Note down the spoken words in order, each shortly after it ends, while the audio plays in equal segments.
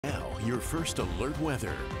your first alert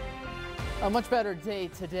weather. A much better day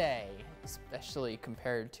today, especially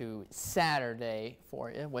compared to Saturday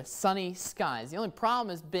for you, with sunny skies. The only problem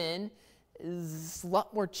has been is a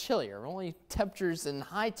lot more chillier. Only temperatures and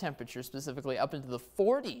high temperatures specifically up into the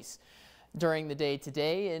 40s during the day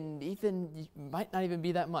today, and even might not even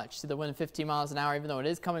be that much. See the wind 15 miles an hour, even though it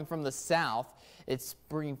is coming from the south, it's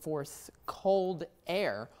bringing forth cold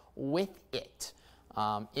air with it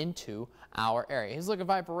into our area. Here's a look at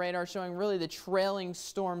Viper radar showing really the trailing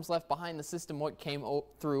storms left behind the system, what came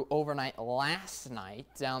through overnight last night,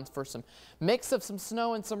 down for some mix of some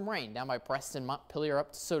snow and some rain down by Preston, Montpelier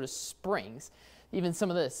up to Soda Springs. Even some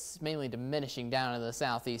of this mainly diminishing down in the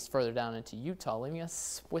southeast, further down into Utah, leaving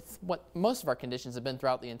us with what most of our conditions have been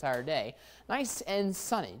throughout the entire day. Nice and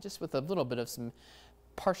sunny, just with a little bit of some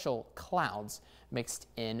partial clouds mixed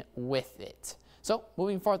in with it. So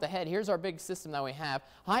moving forth ahead, here's our big system that we have.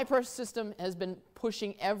 High pressure system has been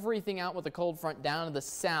pushing everything out with the cold front down to the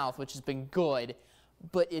south, which has been good,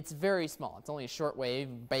 but it's very small. It's only a short wave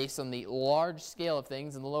based on the large scale of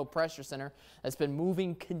things in the low pressure center that's been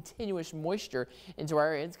moving continuous moisture into our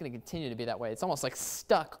area. It's going to continue to be that way. It's almost like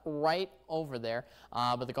stuck right over there,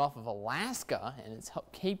 but the Gulf of Alaska, and it's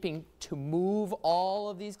helping to move all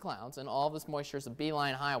of these clouds and all of this moisture is a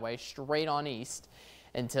beeline highway straight on east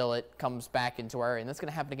until it comes back into our area. And that's going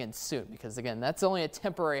to happen again soon because, again, that's only a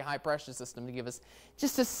temporary high pressure system to give us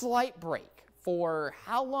just a slight break. For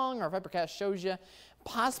how long our Vipercast shows you,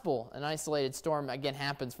 possible an isolated storm again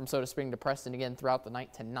happens from Soda Springs to Preston again throughout the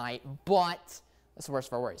night tonight, but that's the worst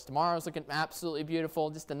of our worries. Tomorrow's looking absolutely beautiful,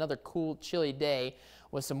 just another cool, chilly day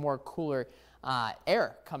with some more cooler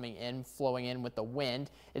air coming in, flowing in with the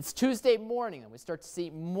wind. It's Tuesday morning and we start to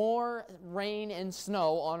see more rain and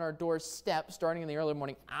snow on our doorstep starting in the early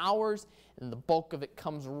morning hours, and the bulk of it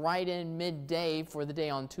comes right in midday for the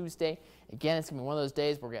day on Tuesday. Again, it's going to be one of those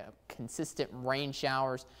days where we're going to have consistent rain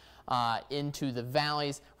showers into the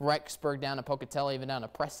valleys, Rexburg down to Pocatello, even down to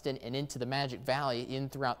Preston and into the Magic Valley, in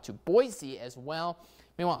throughout to Boise as well.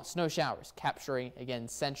 Meanwhile, snow showers capturing, again,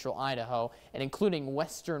 central Idaho and including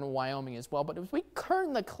western Wyoming as well. But if we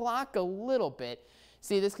turn the clock a little bit,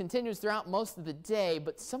 see, this continues throughout most of the day,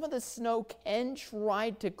 but some of the snow can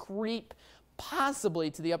try to creep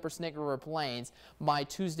possibly to the upper Snake River Plains by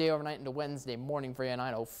Tuesday overnight into Wednesday morning for you in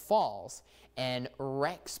Idaho Falls and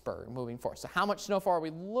Rexburg moving forward. So how much snowfall are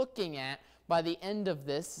we looking at by the end of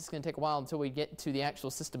this? It's going to take a while until we get to the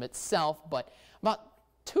actual system itself, but about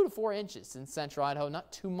 2 to 4 inches in central Idaho,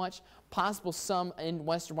 not too much. Possible some in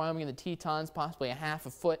western Wyoming and the Tetons, possibly a half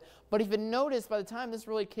a foot. But if you notice, by the time this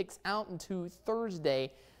really kicks out into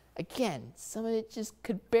Thursday, again, some of it just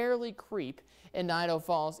could barely creep in Idaho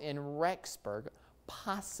Falls and Rexburg,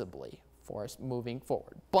 possibly for us moving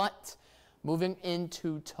forward. But moving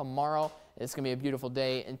into tomorrow, it's going to be a beautiful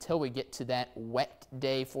day until we get to that wet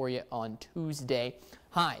day for you on Tuesday.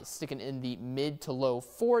 Highs sticking in the mid to low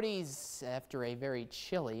 40s after a very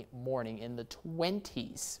chilly morning in the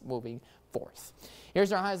 20s moving forth.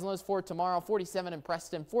 Here's our highs and lows for tomorrow. 47 in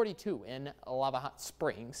Preston, 42 in Lava Hot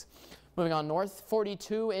Springs. Moving on north,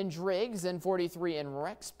 42 in Driggs and 43 in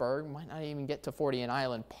Rexburg. Might not even get to 40 in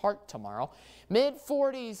Island Park tomorrow. Mid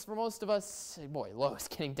 40s for most of us. Boy, lows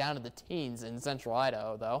getting down to the teens in central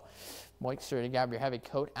Idaho though. Make sure to grab your heavy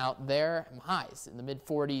coat out there. Highs in the mid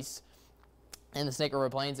 40s in the Snake River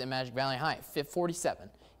Plains and Magic Valley. High 47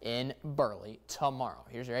 in Burley tomorrow.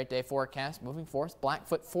 Here's your 8-day forecast moving forth.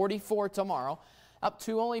 Blackfoot 44 tomorrow. Up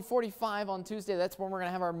to only 45 on Tuesday. That's when we're going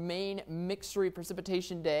to have our main mixed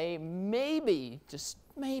precipitation day. Maybe, just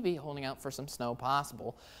maybe, holding out for some snow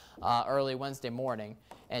possible early Wednesday morning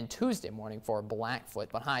and Tuesday morning for Blackfoot,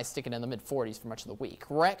 but highs sticking in the mid-40s for much of the week.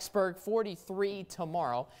 Rexburg 43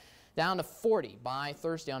 tomorrow, down to 40 by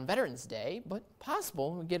Thursday on Veterans Day, but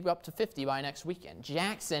possible we'll get up to 50 by next weekend.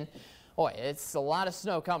 Jackson, boy, it's a lot of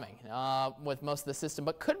snow coming with most of the system,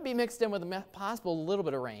 but could be mixed in with a possible little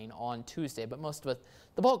bit of rain on Tuesday, but most of it,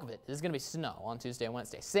 the bulk of it, is going to be snow on Tuesday and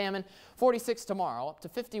Wednesday. Salmon, 46 tomorrow, up to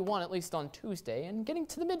 51 at least on Tuesday, and getting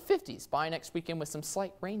to the mid-50s by next weekend with some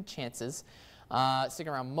slight rain chances.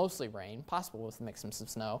 Sticking around mostly rain, possible with mixing some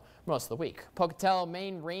snow most of the week. Pocatello,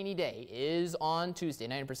 main rainy day is on Tuesday,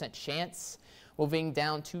 90% chance, moving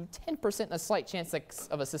down to 10% and a slight chance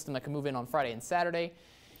of a system that can move in on Friday and Saturday.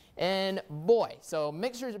 And boy, so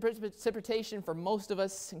mixtures of precipitation for most of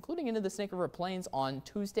us, including into the Snake River Plains on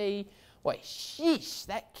Tuesday. Boy, sheesh,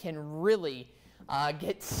 that can really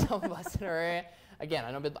get some of us in our area. Again,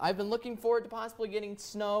 I know I've been looking forward to possibly getting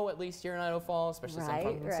snow, at least here in Idaho Falls, especially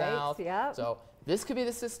some from the south. Yep. So this could be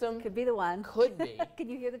the system. Could be the one. Could be. Can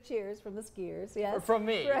you hear the cheers from the skiers? Yes. From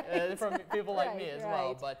me, right. from people like me as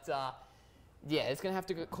well. But Yeah, it's going to have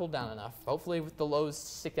to cool down enough. Hopefully with the lows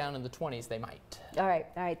stick down in the 20s, they might. All right.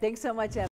 Thanks so much, Em.